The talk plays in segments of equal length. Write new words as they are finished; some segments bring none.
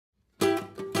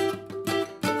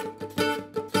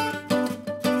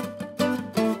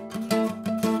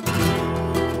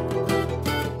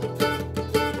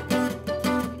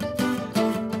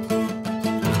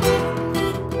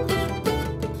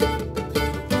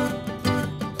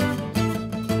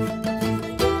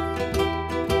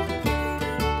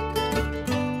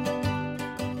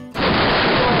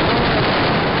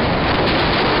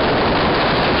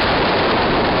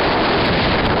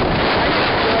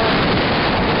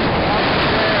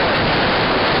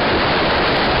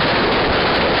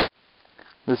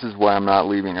This is why I'm not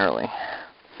leaving early.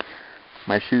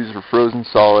 My shoes are frozen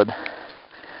solid.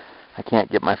 I can't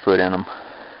get my foot in them.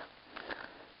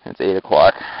 It's 8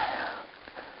 o'clock.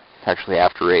 Actually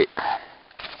after 8.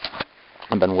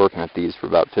 I've been working at these for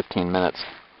about 15 minutes.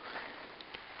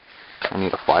 I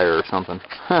need a fire or something.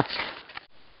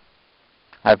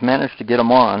 I've managed to get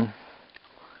them on,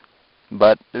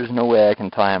 but there's no way I can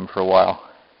tie them for a while.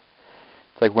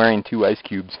 It's like wearing 2 ice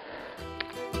cubes.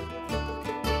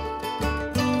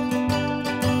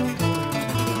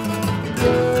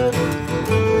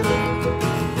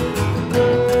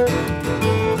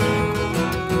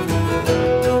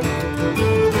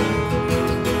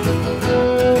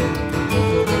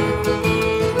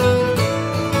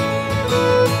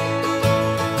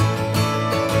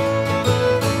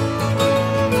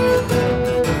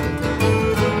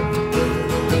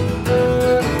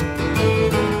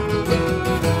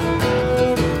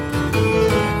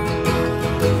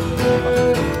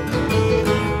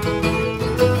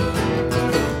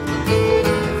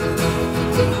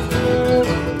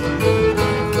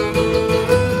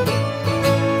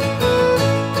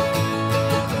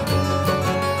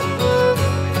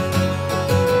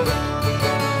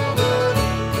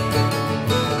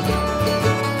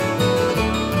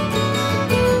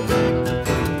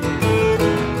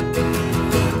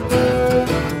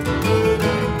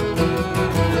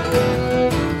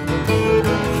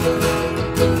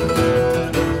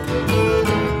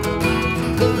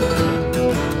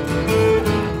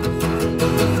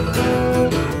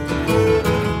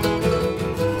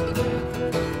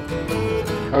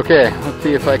 Okay, let's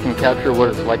see if I can capture what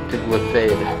it's like to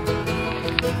glissade.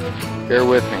 Bear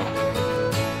with me.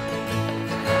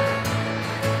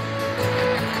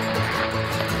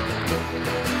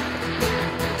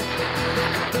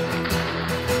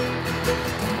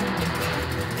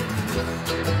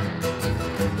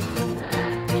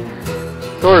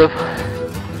 Sort of.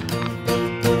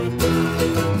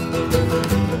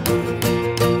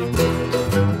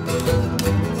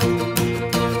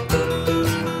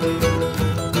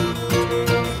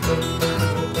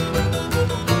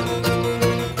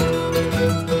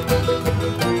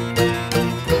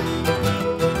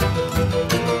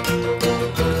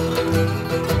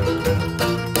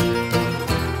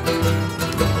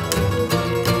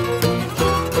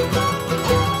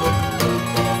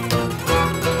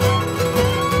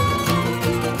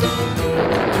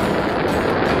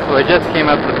 So I just came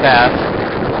up the path,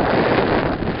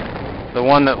 the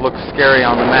one that looks scary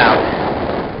on the map.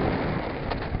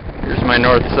 Here's my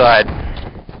north side.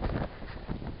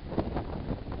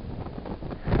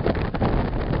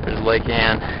 There's Lake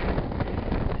Ann,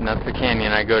 and that's the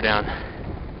canyon I go down.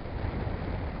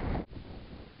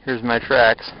 Here's my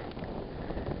tracks.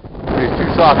 There's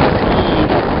 2 soft ski.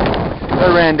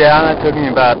 I ran down, that took me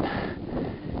about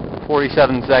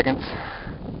 47 seconds.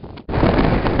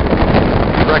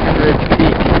 Breckenridge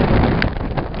Peak.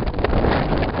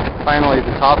 Finally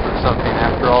the top of something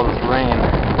after all this rain.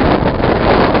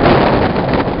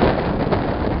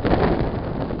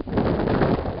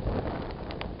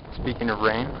 Speaking of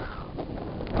rain,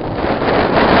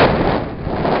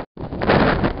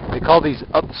 they call these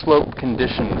upslope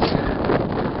conditions.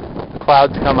 The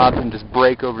clouds come up and just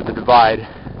break over the divide,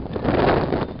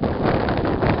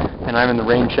 and I'm in the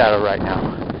rain shadow right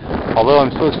now. Although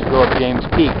I'm supposed to go up James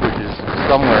Peak, which is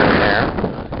somewhere in there,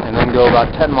 and then go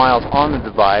about 10 miles on the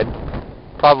divide,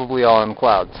 probably all in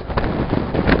clouds.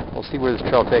 We'll see where this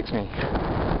trail takes me.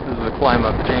 This is the climb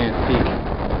up James Peak.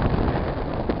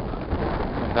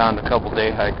 I found a couple day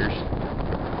hikers.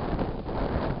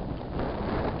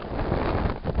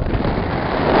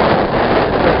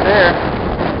 Right there,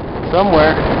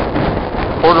 somewhere,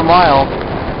 quarter mile,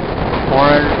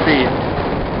 400 feet.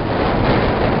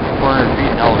 400 feet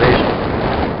in elevation.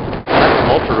 That's some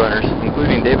ultra runners,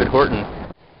 including David Horton.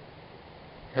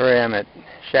 Here I am at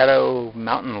Shadow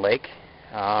Mountain Lake.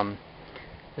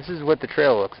 This is what the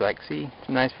trail looks like. See, it's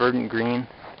a nice verdant green.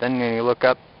 Then when you look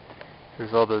up,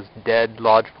 there's all those dead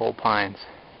lodgepole pines,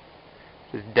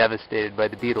 just devastated by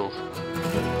the beetles.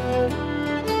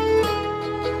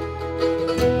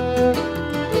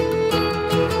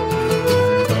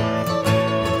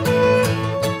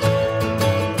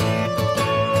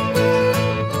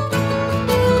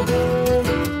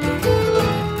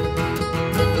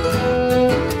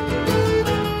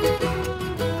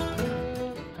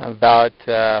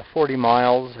 About 40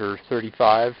 miles or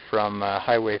 35 from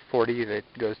Highway 40 that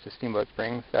goes to Steamboat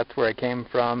Springs. That's where I came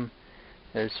from.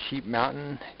 There's Sheep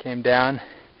Mountain. I came down,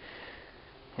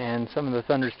 and some of the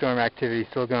thunderstorm activity is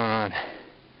still going on.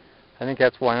 I think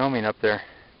that's Wyoming up there.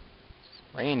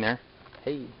 It's rain there.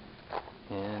 Hey.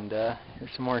 And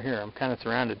here's some more here. I'm kind of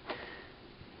surrounded.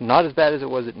 Not as bad as it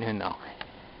was at noon, though.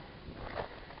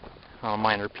 On a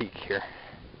minor peak here.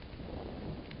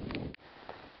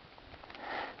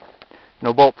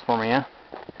 No bolts for me, huh?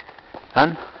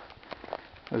 Son?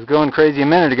 I was going crazy a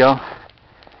minute ago.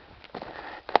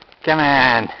 Come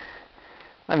on.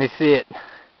 Let me see it.